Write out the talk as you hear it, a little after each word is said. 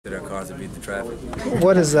to their cars to beat the traffic.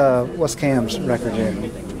 What's Cam's record here?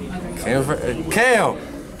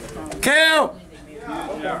 Cam,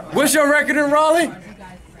 what's your record in Raleigh?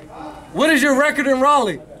 What is your record in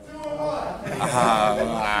Raleigh?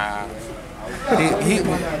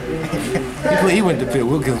 He went to pit.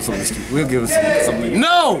 We'll give him some. We'll give him some.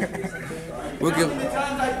 No.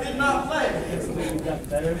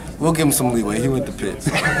 We'll give him some leeway. He went to pits.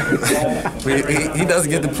 he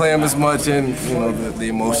doesn't get to play him as much, and the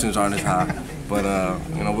emotions aren't as high. But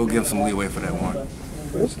we'll give him some leeway for that one.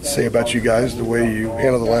 What does it say about you guys, the way you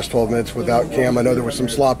handled the last 12 minutes without Cam? I know there was some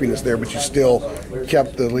sloppiness there, but you still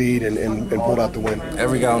kept the lead and pulled out the win.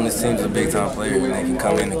 Every guy on this team is a big-time player, and they can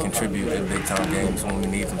come in and contribute in big-time games when we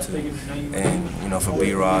need them to. And, for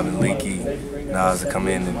B-Rob and Leaky, Nas to come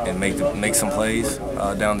in and make some plays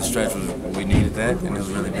down the stretch, we needed that, and it was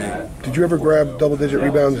really big. Did you ever grab double-digit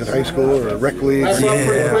rebounds in high school or rec league?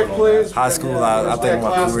 Yeah. High school, I think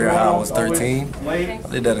my career high was 13. I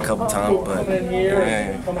did that a couple times, but,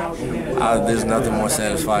 there's nothing more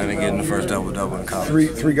satisfying than getting the first double-double in college.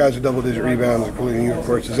 Three guys with double-digit rebounds, including you, of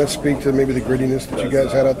course. Does that speak to maybe the grittiness that you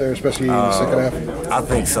guys had out there, especially in the second half? I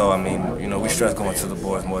think so. I mean, we stress going to the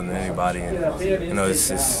boards more than anybody, and it's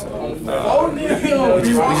just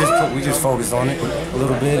we just focused on it a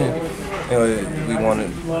little bit, and we wanted.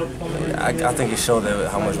 I think it showed that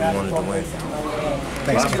how much we wanted to win.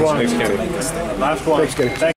 Thanks, Kenny. Last one. Thanks, Kenny.